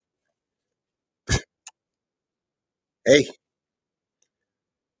Hey,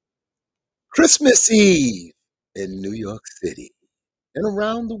 Christmas Eve in New York City and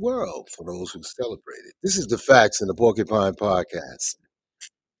around the world for those who celebrate it. This is the Facts in the Porcupine Podcast.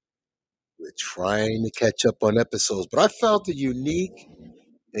 We're trying to catch up on episodes, but I felt a unique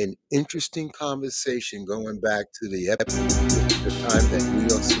and interesting conversation going back to the time that New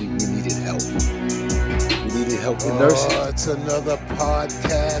York City we needed help. We needed help with nurses. It's another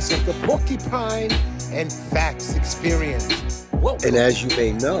podcast of the Porcupine and Facts Experience. Welcome. And as you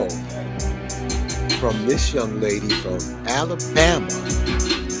may know, from this young lady from Alabama,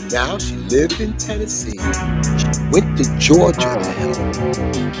 now she lived in Tennessee. She went to Georgia to help.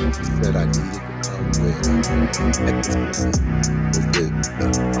 She said I needed to come with epicenter,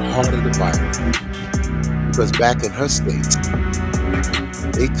 the heart of the virus. Because back in her state,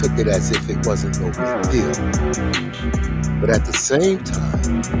 they took it as if it wasn't no big deal. But at the same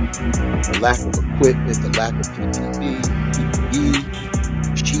time, the lack of equipment, the lack of PPE,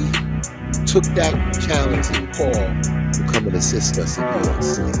 she took that challenge and call to come and assist us in New York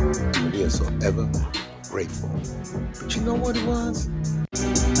City. And we are so ever grateful. But you know what it was? I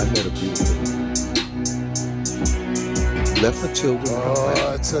met a beautiful woman. She left her children.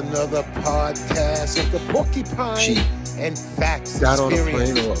 It's another podcast of the Porcupine She and Facts got on a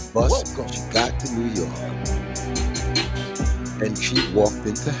Experience. plane or a bus. Welcome. She got to New York. And she walked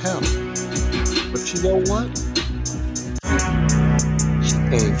into hell. But you know what? She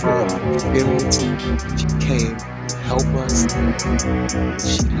came for an experience. She came to help us.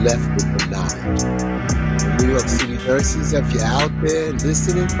 She left with the knowledge. The New York City nurses, if you're out there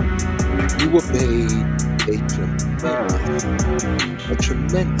listening, you were paid a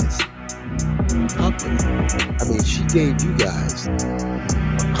tremendous compliment. I mean, she gave you guys a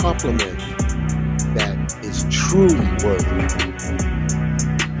compliment that is truly worthy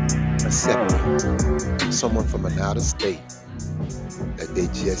accepting from someone from another state that they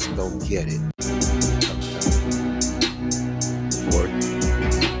just don't get it.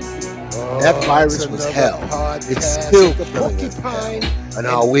 That virus was hell. It's still killing us hell. And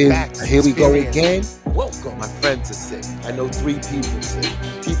here we go again. Welcome. My friends are sick. I know 3 people sick.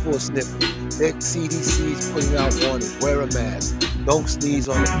 People are sniffling. Their CDC is putting out warnings. Wear a mask. Don't sneeze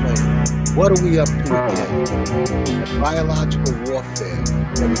on the plane. What are we up to again? A biological warfare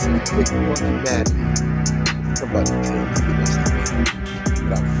that is inflicting on humanity. Somebody please give us the name.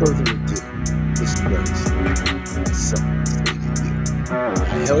 Without further ado, this nurse has something to say to you. I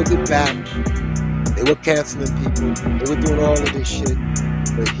held it back. They were canceling people. They were doing all of this shit.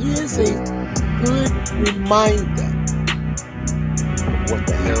 But here's a good reminder of what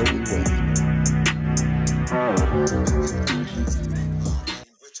the hell we went through.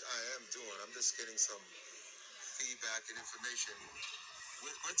 Which I am doing. I'm just getting some feedback and information.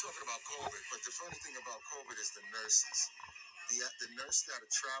 We're talking about COVID, but the funny thing about COVID is the nurses. The nurse that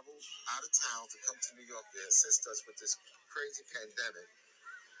have traveled out of town to come to New York to assist us with this crazy pandemic.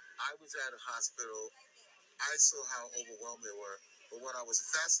 I was at a hospital. I saw how overwhelmed they were. But what I was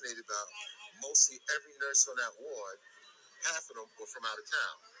fascinated about, mostly every nurse on that ward, half of them were from out of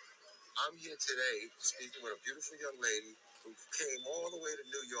town. I'm here today speaking with a beautiful young lady who came all the way to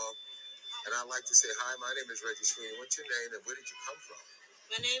New York. And I'd like to say, hi, my name is Reggie Sweeney. What's your name and where did you come from?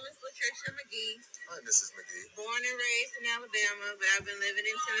 My name is Latricia McGee. Hi, Mrs. McGee. Born and raised in Alabama, but I've been living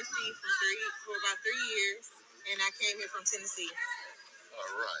in Tennessee for about 3 years, and I came here from Tennessee.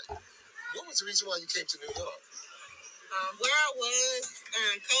 All right. What was the reason why you came to New York? Where I was,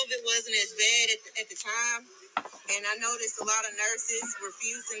 COVID wasn't as bad at the time, and I noticed a lot of nurses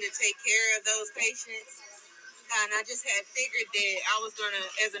refusing to take care of those patients, and I just had figured that I was gonna,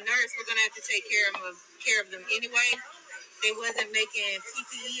 as a nurse, we're gonna have to take care of them anyway. They wasn't making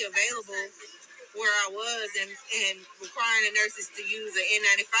PPE available where I was and requiring the nurses to use an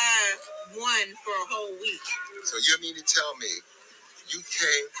N95 for a whole week. So you mean to tell me you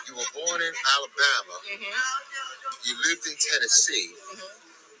were born in Alabama, you lived in Tennessee,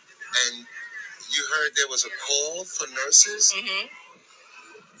 and you heard there was a call for nurses?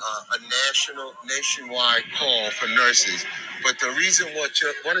 A nationwide call for nurses. But the reason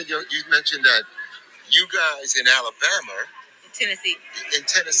you mentioned that you guys in Alabama, in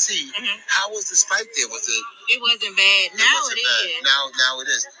Tennessee, how was the spike there? Was it? It wasn't bad. Now it is. Now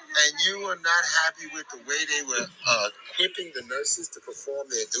it is. And you were not happy with the way they were equipping the nurses to perform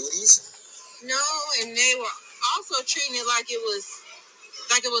their duties? No, and they were also treating it like it was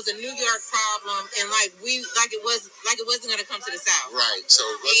a New York problem, and it wasn't going to come to the South. Right. So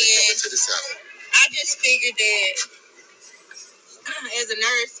it wasn't coming to the South. I just figured that as a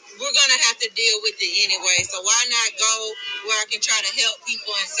nurse, we're going to have to deal with it anyway. So why not go where I can try to help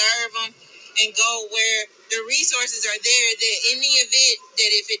people and serve them, and go where the resources are there that in the event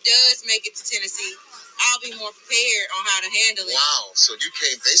that if it does make it to Tennessee, I'll be more prepared on how to handle it. Wow. So you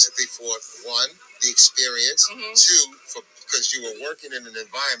came basically for one, the experience, two, for because you were working in an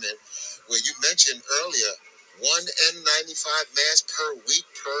environment where you mentioned earlier one N95 mask per week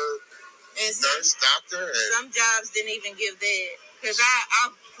per nurse, doctor. And some jobs didn't even give that. Because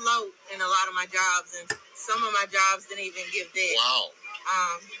I float in a lot of my jobs, and some of my jobs didn't even give that. Wow.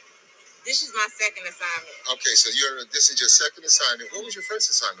 This is my second assignment. Okay, so this is your second assignment. What was your first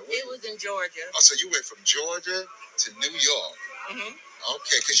assignment? It was in Georgia. Oh, so you went from Georgia to New York.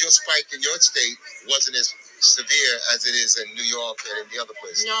 Okay, because your spike in your state wasn't as severe as it is in New York and in the other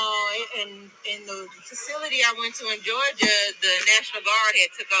places. No, in the facility I went to in Georgia, the National Guard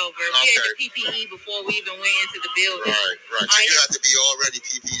had took over. We had the PPE before we even went into the building. Right. So you had to be already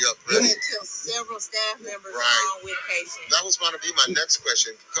PPE up, ready. Until several staff members along with patients. That was going to be my next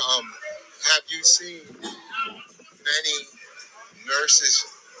question. Have you seen many nurses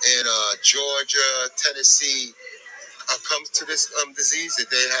in Georgia, Tennessee, come to this disease? Did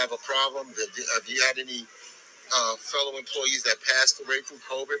they have a problem? Have you had any fellow employees that passed away through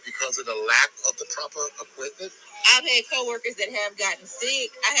COVID because of the lack of the proper equipment? I've had coworkers that have gotten sick.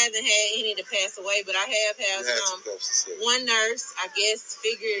 I haven't had any to pass away, but I have had some. One nurse, I guess,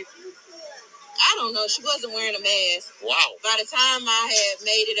 figured, I don't know, she wasn't wearing a mask. Wow. By the time I had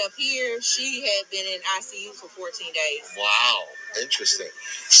made it up here, she had been in ICU for 14 days. Wow. Interesting.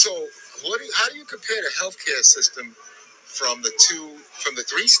 So how do you compare the healthcare system from the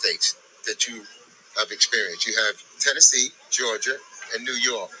three states that you have experienced? You have Tennessee, Georgia, and New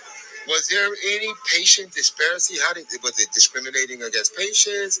York. Was there any patient disparity? Was it discriminating against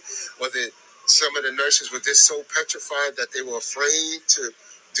patients? Was it some of the nurses were just so petrified that they were afraid to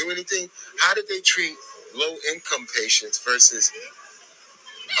do anything? How did they treat low-income patients versus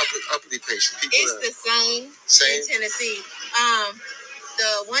uppity patients? It's the same in Tennessee.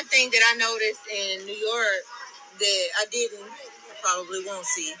 The one thing that I noticed in New York that I probably won't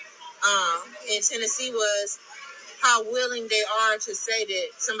see in Tennessee was how willing they are to say that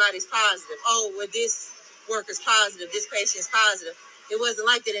somebody's positive. Oh, well, this worker's positive, this patient's positive. It wasn't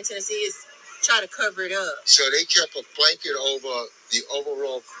like that in Tennessee. It's try to cover it up. So they kept a blanket over the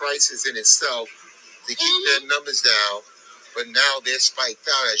overall crisis in itself to keep their numbers down, but now they're spiked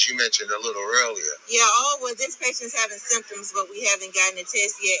out, as you mentioned a little earlier. Yeah, well, this patient's having symptoms, but we haven't gotten a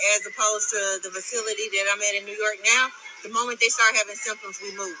test yet, as opposed to the facility that I'm at in New York now. The moment they start having symptoms,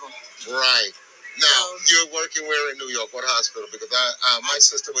 we move them. Right. Now, you're working where in New York? What hospital? Because my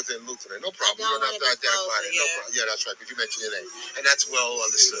sister was in Lutheran. No problem. You don't have to identify it. No problem. Yeah, that's right, because you mentioned your name. And that's well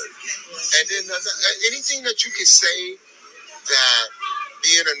understood. And then anything that you could say that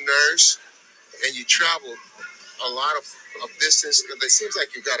being a nurse and you traveled a lot of distance, because it seems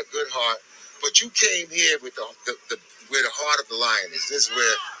like you got a good heart, but you came here with where the heart of the lion is. This is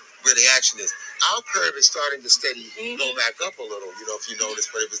where the action is. Our curve is starting to go back up a little, if you notice,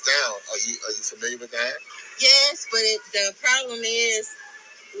 but it was down. Are you familiar with that? Yes, but the problem is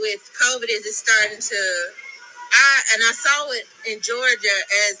with COVID is it's starting to, I saw it in Georgia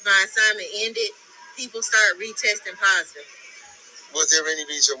as my assignment ended, people start retesting positive. Was there any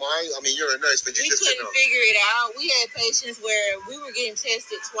reason why? I mean, you're a nurse, but you just couldn't figure it out. We had patients where we were getting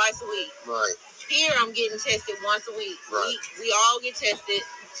tested twice a week. Right. Here, I'm getting tested once a week. Right. We all get tested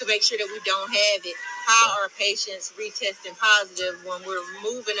to make sure that we don't have it. How are patients retesting positive when we're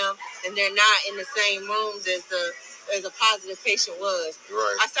moving them and they're not in the same rooms as a positive patient was?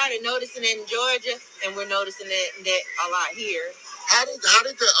 Right. I started noticing it in Georgia, and we're noticing that a lot here. How did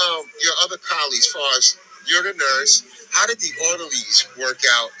your other colleagues, as far as you're the nurse, how did the orderlies work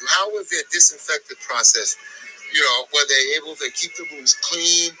out? How was their disinfectant process? Were they able to keep the rooms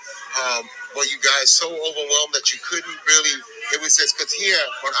clean? Were you guys so overwhelmed that you couldn't really? It was just because here,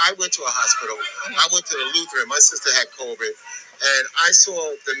 when I went to a hospital, I went to the Lutheran. My sister had COVID, and I saw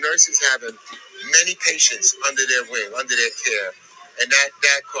the nurses having many patients under their wing, under their care, and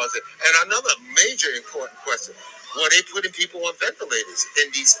that caused it. And another major important question: were they putting people on ventilators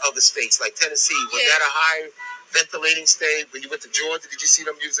in these other states like Tennessee? Was that a high ventilating state? When you went to Georgia, did you see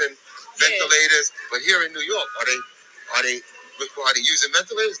them using ventilators? But here in New York, are they using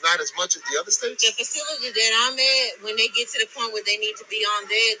ventilators? Not as much as the other states? The facility that I'm at, when they get to the point where they need to be on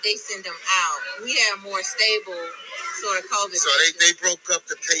bed, they send them out. We have more stable sort of COVID. So they broke up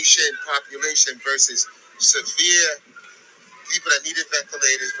the patient population versus severe people that needed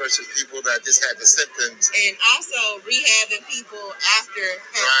ventilators versus people that just had the symptoms. And also rehabbing people after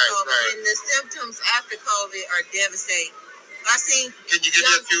having COVID. Right. And the symptoms after COVID are devastating. Can you give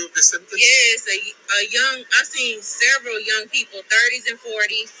me a few of the symptoms? Yes, I've seen several young people, 30s and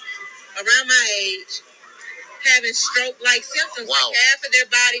 40s, around my age, having stroke-like symptoms. Wow. Like half of their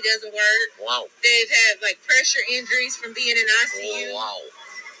body doesn't work. Wow. They've had like pressure injuries from being in ICU. Oh, wow.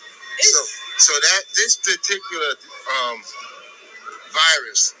 So that this particular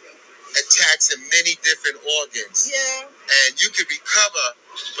virus attacks in many different organs. Yeah. And you can recover,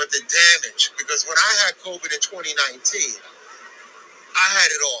 but the damage, because when I had COVID in 2019, I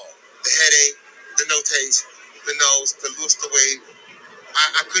had it all. The headache, the no taste, the nose, the loose the weight.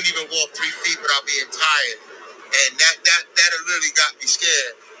 I couldn't even walk 3 feet without being tired. And that really got me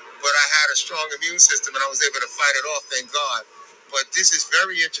scared. But I had a strong immune system and I was able to fight it off, thank God. But this is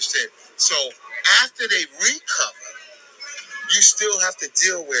very interesting. So after they recover, you still have to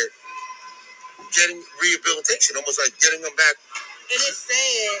deal with getting rehabilitation, almost like getting them back. And it's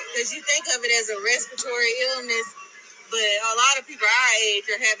sad because you think of it as a respiratory illness, but a lot of people our age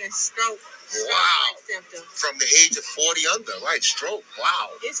are having stroke-like symptoms. From the age of 40 under, right? Stroke.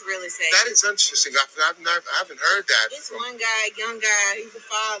 Wow. It's really sad. That is interesting. I haven't heard that. This one guy, young guy, he's a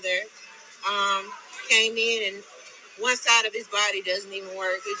father, came in and one side of his body doesn't even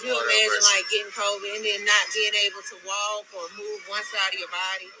work. Could you imagine like getting COVID and then not being able to walk or move one side of your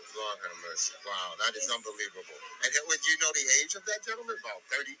body? Lord have mercy. Wow, that is unbelievable. And would you know the age of that gentleman? About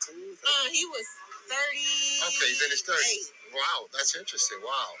 32? He was 30. Okay, he's in his 30s. Wow, that's interesting.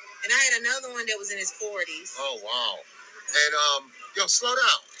 Wow. And I had another one that was in his 40s. Oh, wow. And, slow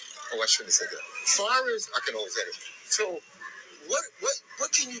down. Oh, I shouldn't have said that. As far as, I can always edit. So,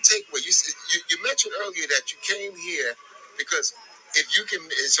 what can you take away? You mentioned earlier that you came here because if you can,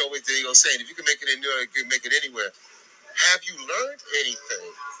 it's always the old saying, if you can make it in New York, you can make it anywhere. Have you learned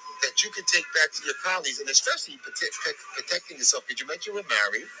anything that you can take back to your colleagues, and especially protecting yourself? Because you mentioned you were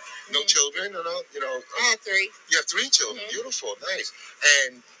married, no children, I have 3. You have 3 children. Beautiful, nice.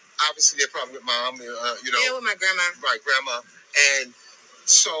 And obviously they're probably with mom, Yeah, with my grandma. Right, grandma. And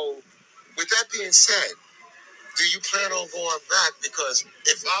so, with that being said, do you plan on going back? Because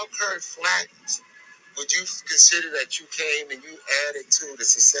if our curve flattens, would you consider that you came and you added to the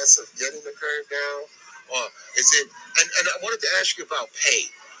success of getting the curve down? Or is it, and I wanted to ask you about pay.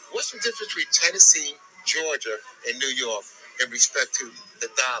 What's the difference between Tennessee, Georgia, and New York in respect to the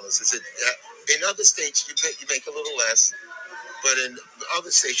dollars? Is it, in other states you make a little less, but in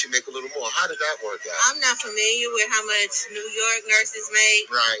other states you make a little more? How did that work out? I'm not familiar with how much New York nurses make.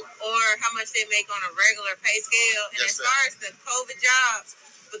 Right. Or how much they make on a regular pay scale. And as far as the COVID jobs,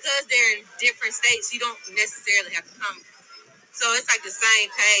 because they're in different states, you don't necessarily have to come. So it's like the same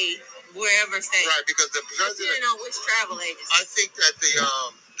pay wherever state. Right, because the president, depending on which travel agency. I think that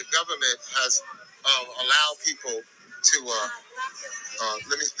the government has allowed people to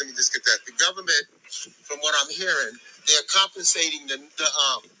let me just get that. The government, from what I'm hearing, they're compensating the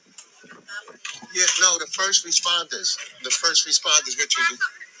first responders. The first responders, which is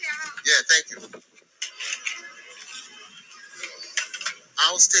thank you.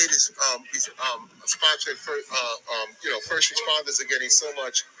 Our state is sponsored for first responders are getting so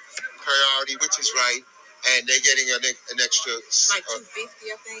much priority, which is right, and they're getting an extra like $250,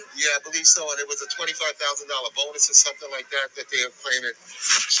 I think. Yeah, I believe so, and it was a $25,000 bonus or something like that they are claiming.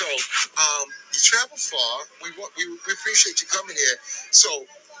 So you travel far. We appreciate you coming here. So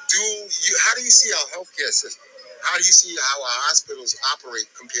how do you see our healthcare system? How do you see how our hospitals operate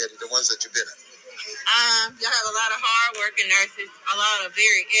compared to the ones that you've been at? Y'all have a lot of hard-working nurses, a lot of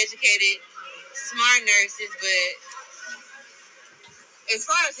very educated, smart nurses, but as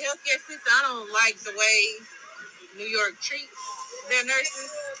far as healthcare system, I don't like the way New York treats their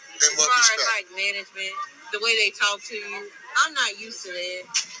nurses. In what as far respect? as like management, the way they talk to you, I'm not used to that.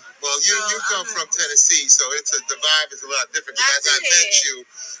 Well, you come from Tennessee, so the vibe is a lot different. As I met you,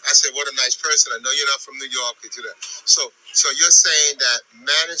 I said, "What a nice person." I know you're not from New York, you do that. So you're saying that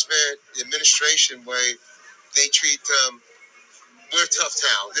management, the administration way they treat them. We're a tough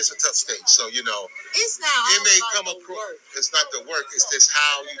town. This is a tough state, so it's not. It may come across. It's not the work. It's just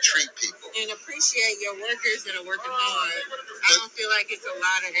how you treat people and appreciate your workers that are working hard. I don't feel like it's a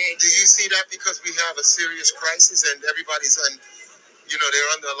lot of that. Do you see that because we have a serious crisis and everybody's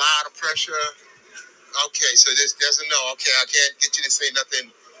they're under a lot of pressure? Okay, so this doesn't know. Okay, I can't get you to say nothing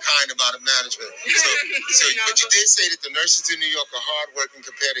kind about a management. But you did say that the nurses in New York are hardworking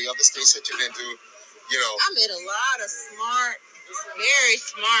compared to other states that you've been to. I met a lot of smart, very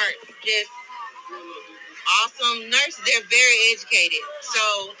smart, just awesome nurses. They're very educated.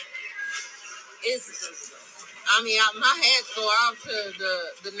 So my hats go out to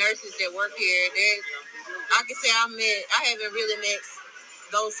the nurses that work here. I can say I haven't really met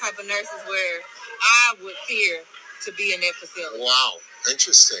those type of nurses where I would fear to be in that facility. Wow,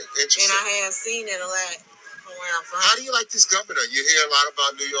 interesting. And I have seen it a lot. from where I'm from. How do you like this governor? You hear a lot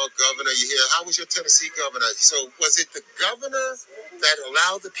about New York governor. You hear, how was your Tennessee governor? So was it the governor that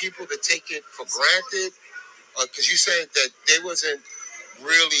allowed the people to take it for granted? Because you said that they wasn't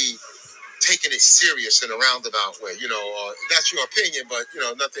really taking it serious in a roundabout way. That's your opinion, but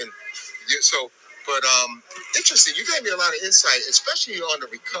nothing. But interesting. You gave me a lot of insight, especially on the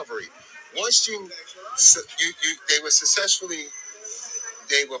recovery. Once they were successfully,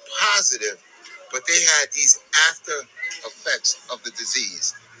 they were positive, but they had these after effects of the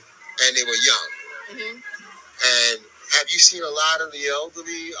disease, and they were young. Mm-hmm. And have you seen a lot of the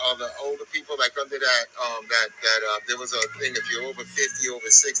elderly or the older people like under that there was a thing, if you're over 50, over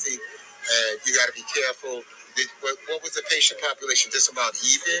 60, and you got to be careful. What was the patient population? Just about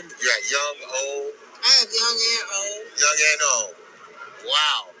even? You got young, old? I have young and old. Young and old.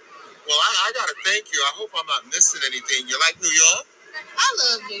 Wow. Well, I got to thank you. I hope I'm not missing anything. You like New York? I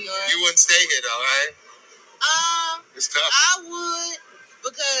love New York. You wouldn't stay here though, right? It's tough. I would,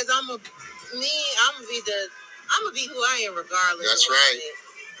 because I'm gonna be who I am regardless. That's right.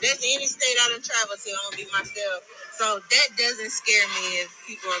 That's any state I done travel to, I'm gonna be myself. So that doesn't scare me if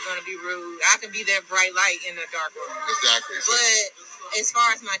people are gonna be rude. I can be that bright light in a dark room. Exactly. But as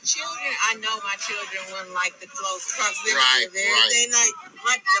far as my children, I know my children wouldn't like the close proximity of everything.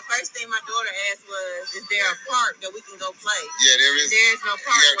 Right. The first thing my daughter asked was, "Is there a park that we can go play?" Yeah, there is. There's no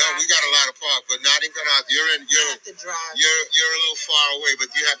park. Yeah, no, we got a lot of park, but not even out. You have to drive. You're a little far away,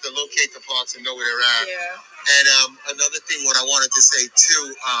 but you have to locate the parks and know where they're at. Yeah. And another thing, what I wanted to say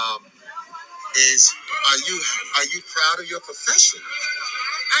too, is are you proud of your profession?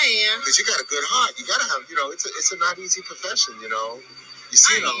 I am. Because you got a good heart. You gotta have, it's a not easy profession. You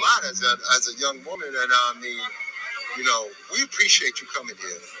see it a lot as a young woman, and we appreciate you coming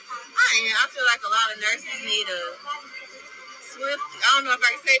here. I feel like a lot of nurses need a swift, I don't know if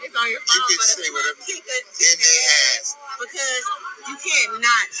I can say this on your phone, but a swift kick in their ass. Because you can't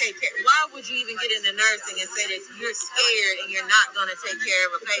not take care. Why would you even get into nursing and say that you're scared and you're not going to take care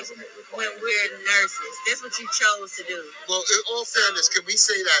of a patient when we're nurses? That's what you chose to do. Well, in all fairness, can we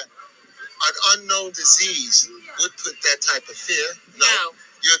say that an unknown disease would put that type of fear? No.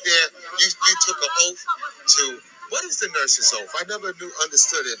 You're there. You took an oath to. What is the nurse's oath? I never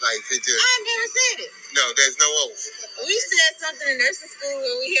understood it like they did. I never said it. No, there's no oath. We said something in nursing school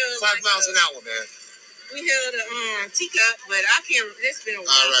and we held 5 miles an hour, man. We held a teacup, but I can't. It's been a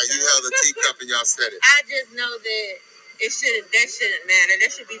while. All right, you held a teacup and y'all said it. I just know that that shouldn't matter.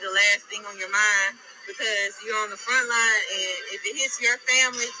 That should be the last thing on your mind, because you're on the front line, and if it hits your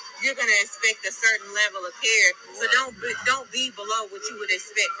family, you're gonna expect a certain level of care. So don't be below what you would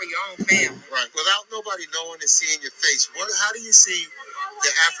expect for your own family. Right. Without nobody knowing and seeing your face, how do you see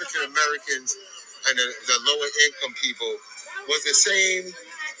the African Americans and the lower income people? Was the same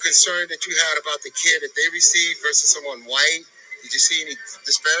concern that you had about the care that they received versus someone white? Did you see any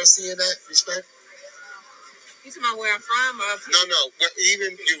disparity in that respect? You talking about where I'm from? No.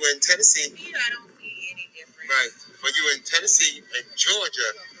 Even you were in Tennessee. Yeah, I don't see any difference. Right. But you were in Tennessee and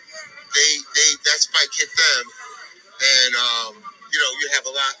Georgia. That spike hit them, and you have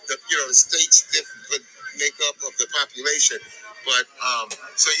a lot. The states different makeup of the population, but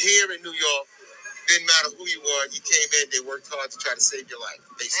so here in New York. Didn't matter who you were, you came in, they worked hard to try to save your life,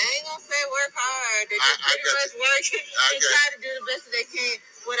 basically. I ain't gonna say work hard. They just pretty much work and try to do the best that they can.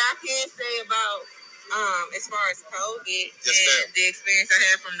 What I can say about as far as COVID and the experience I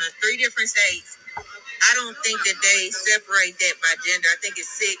had from the 3 different states, I don't think that they separate that by gender. I think it's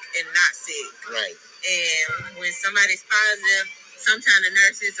sick and not sick. Right. And when somebody's positive, sometimes the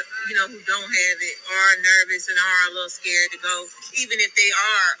nurses, who don't have it are nervous and are a little scared to go, even if they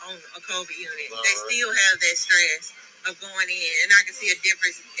are on a COVID unit. They still have that stress of going in. And I can see a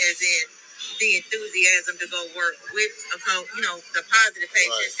difference as in the enthusiasm to go work with, the positive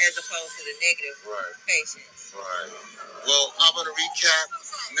patients as opposed to the negative patients. Right. Well, I'm going to recap.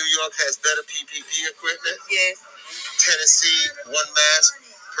 New York has better PPE equipment. Yes. Tennessee, 1 mask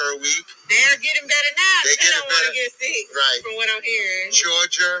per week. They're getting better now. They don't want to get sick. Right. From what I'm hearing.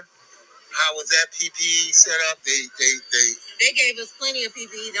 Georgia, how was that PPE set up? They gave us plenty of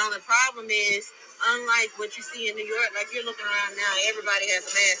PPE. The only problem is, unlike what you see in New York, like you're looking around now, everybody has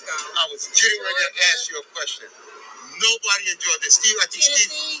a mask on. I was getting ready to ask you a question. Nobody enjoyed this.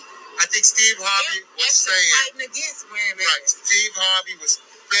 I think Steve Harvey was saying fighting against wearing masks. Right. Steve Harvey was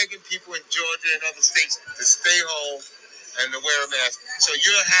begging people in Georgia and other states to stay home and to wear a mask. So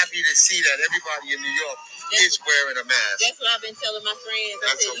you're happy to see that everybody in New York is wearing a mask. That's what I've been telling my friends.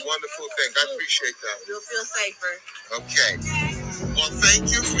 That's a wonderful thing. I appreciate that. You'll feel safer. Okay. Well, thank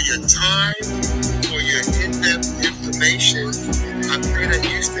you for your time, for your in-depth information. I pray that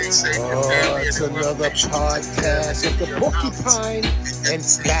you stay safe, your Oh, family, it's and another podcast of the Porcupine and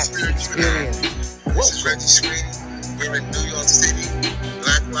Facts Experience. This is Reggie Screen. We're in New York City.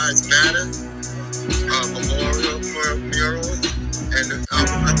 Black Lives Matter memorial mural. And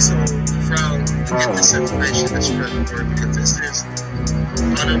I'm so proud to get this information and spread the word because this is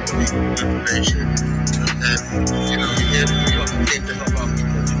unbelievable information. And, you know, you're here in New York, you came to help out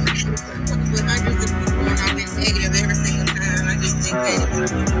people. We appreciate that. With hundreds of people, and I've been negative every single time. I just think that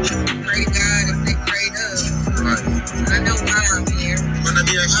pray to God and say pray to us. Right. I know why I'm here. But let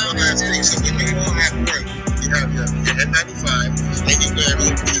me ask you one last thing. So when you all at work, you have your N95 and you wear an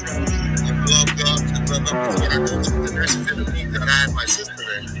overshoe, you gloved up, you glove up. Because what I noticed with the nurses in the week that I had my sister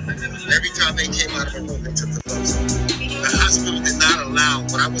in, every time they came out of a room, they took the gloves off. The hospital did not allow,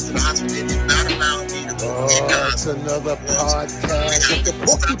 when I went to the hospital, they did not allow me to go in the It's hospital. another podcast of the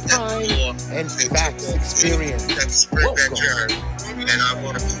Porcupine and Facts Experience. That spread that germ. And I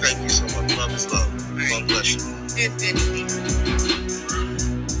want to thank you so much. Love is love. God bless you. It's good to be here.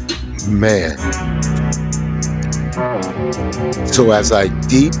 Man. So as I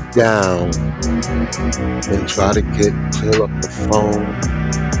deep down and try to clear up the phone,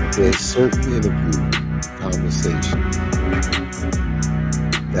 there's certain interview conversation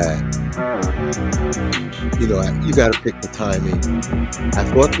that, you know, you got to pick the timing. I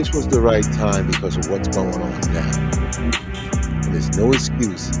thought this was the right time because of what's going on now. And there's no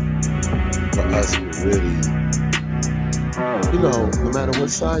excuse for us to really, you know, no matter what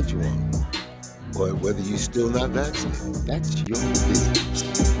side you're on, or whether you're still not vaccinated, that's your business.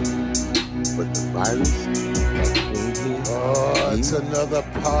 But the virus that came here, Oh, it's another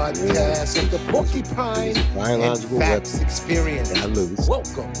podcast of the Porcupine and biological Facts weapon Experience. got loose,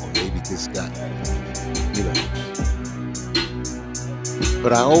 Welcome. or maybe just got, you know.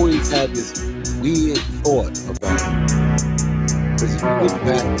 But I always had this weird thought about it. Because if you look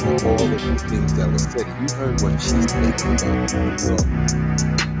back to all of the things that were said, and you heard what she said about New York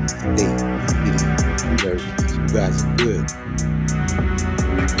State, city, emergency. You guys are good.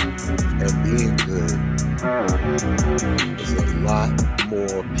 And being good, there's a lot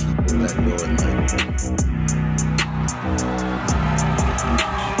more people that know it like that.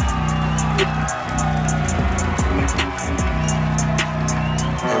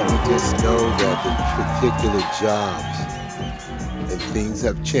 And we just know that the particular jobs and things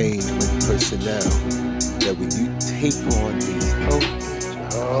have changed with personnel, that when you take on these healthcare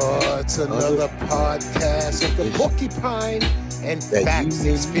jobs, Oh, it's another podcast of the Porcupine and that Facts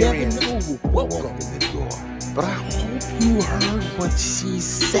you may Experience. never know who walked in the door. But I hope you heard what she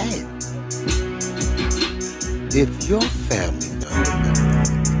said. If your family member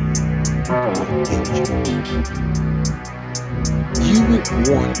was injured, you would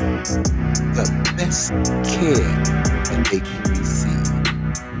want the best care that they can receive.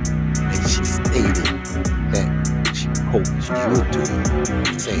 And she stated that she hopes you would do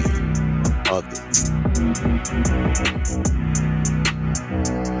the same for others.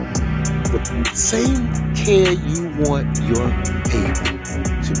 The same care you want your baby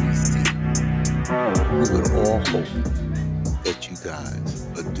to receive, we would all hope that you guys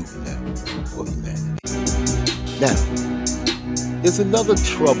are doing that for humanity. Now, there's another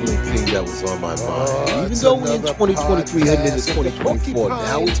troubling thing that was on my mind. Even though we're in 2023 heading into 2024,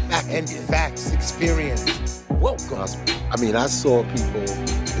 now it's back and again. Facts Experience. Welcome. I mean, I saw people,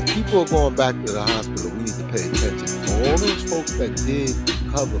 if people are going back to the hospital, we need to pay attention. For all those folks that did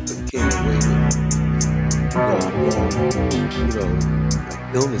recover but came away with,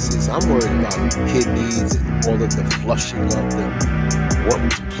 like illnesses. I'm worried about kidneys and all of the flushing of them, what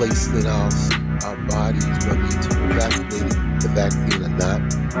was placed in our bodies, whether you took the vaccine or not.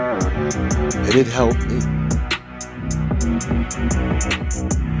 And it helped me.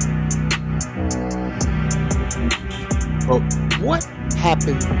 But what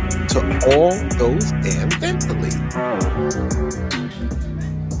happened to all those damn ventilators?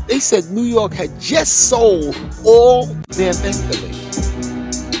 They said New York had just sold all their ventilators.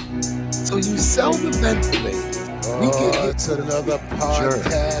 So you sell the ventilators. It's another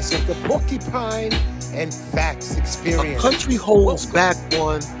podcast of the Porcupine and Facts Experience. A country holds back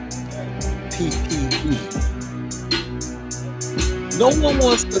on PPE. No one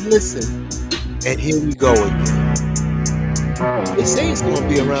wants to listen. And here we go again. They say it's going to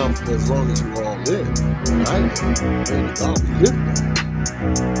be around for as long as you all live. I live. Pray to God we live long.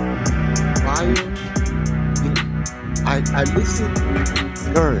 Fire. I listen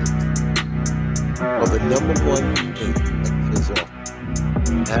current are the number one thing that kills off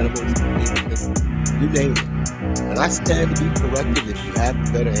animals, you name it. And I stand to be corrected if you have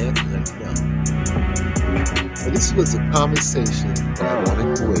a better answer than you know. So this was a conversation that I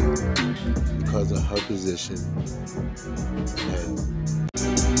wanted to wait because of her position. And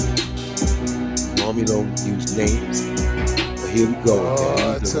Mommy don't use names, but here we go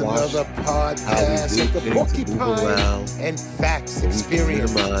again. It's another podcast of the Porcupine and Facts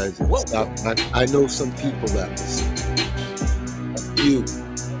Experience. Minimize and stop. I know some people that was a few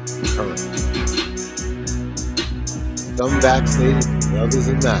current. Some vaccinated, and others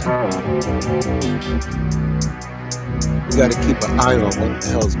are not. We got to keep an eye on what the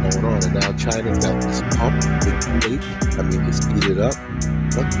hell's going on. And now China's got this pump, they speed it up.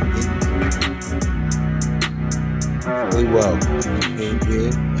 What really well. She came here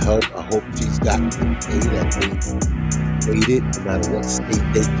to help. I hope she's gotten the pay that they paid it, no matter what state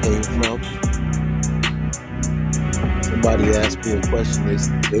they came from. Somebody asked me a question.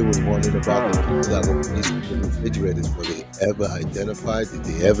 They were wondering about the people that were placed in the refrigerators. Were they ever identified? Did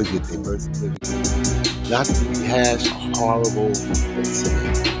they ever get their birth certificate? Not to rehash a horrible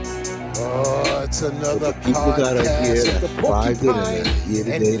incident. It's another people that are here that survived it and that are here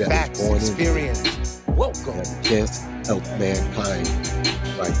today that was born Experience. Welcome. Have a chance to help mankind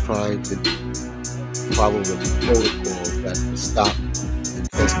by trying to follow the protocols that will stop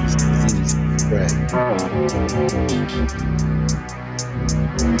infectious disease spread.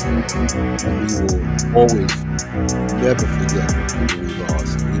 And we will always never forget the people we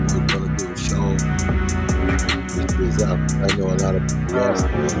lost. We were going to do a show which was up. I know a lot of people lost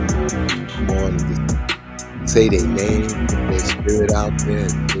one. Come on and just say their name, put their spirit out there,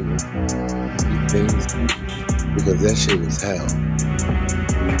 and they will do things because that shit was hell.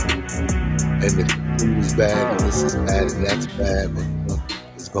 And the food was bad, and this is bad, and that's bad, but what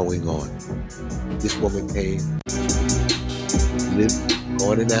is going on? This woman came, lived,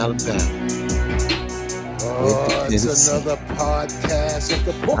 born in Alabama, went to Tennessee, it's another podcast of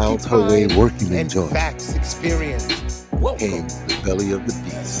the found her way working in and Georgia, Facts Experience. came Welcome. to the belly of the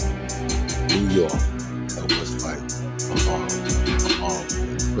beast, New York, help us fight a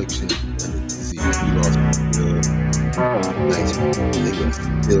horrible affliction and a disease. We lost real nice people. They were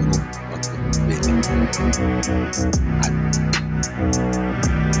still fucking big.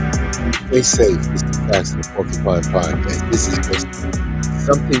 Stay safe. It's the Facts of the Porcupine Podcast. This is just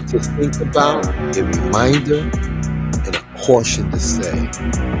something to think about, a reminder, and a caution to say,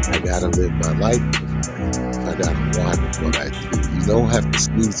 I gotta live my life this way. I gotta watch what I do. You don't have to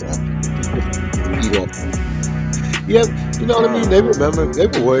sneeze on people. Eat off. Yeah, you know what I mean? They were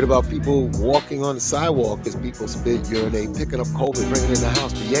worried about people walking on the sidewalk because people spit, urinate, picking up COVID, bringing it in the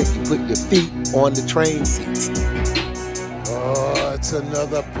house, but yet you put your feet on the train seats. It's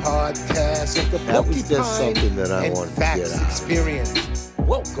another podcast of the That was just something that I wanted to get Facts out. Experience.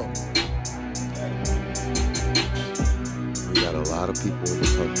 Welcome. We got a lot of people in the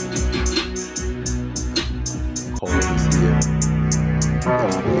country. COVID is here.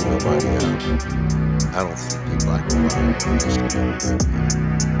 There's really nobody out. I don't see people I go out.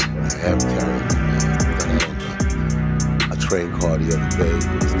 But I am carrying the mask. But I don't know. A train car the other day,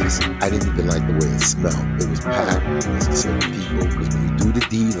 it was just, I didn't even like the way it smelled. It was packed. It was certain people, because when you do the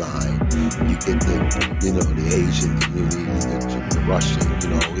D line, you get the Asian community, the Russian,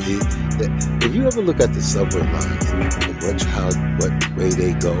 if you ever look at the subway lines and what way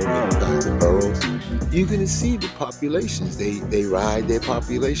they go inside the boroughs, you're going to see the populations. They ride their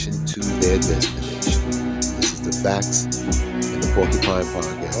population to their destination. This is the Facts and the Porcupine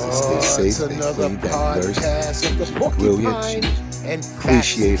Podcast. Stay safe, stay clean. That nurse, she was brilliant. She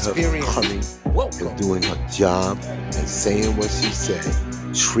appreciate her for coming and doing her job and saying what she said.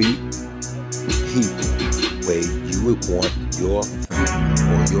 Treat people the way you would want your family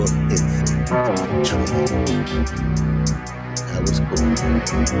or your infant to be treated. That was cool.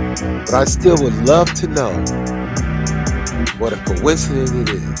 But I still would love to know what a coincidence it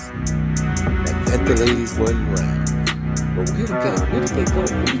is that ventilators wasn't around. But where did they go?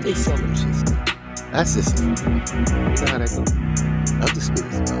 Where did they sell them shit? That's just, you know how that goes. I'm just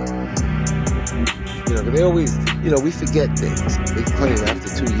curious about it. But they always, we forget things. They claim after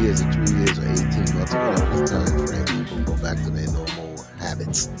 2 years or 3 years or 18 months or whatever the time frame, people go back to their normal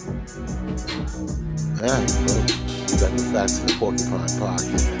habits. All right, well, we got the Facts of the Porcupine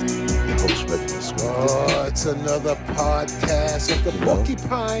Podcast. Your host, Reginald Swan. It's another podcast of the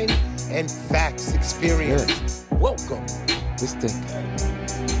Porcupine and Facts Experience. Yeah. Welcome. Just think.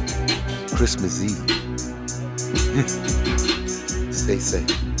 Christmas Eve. Stay safe.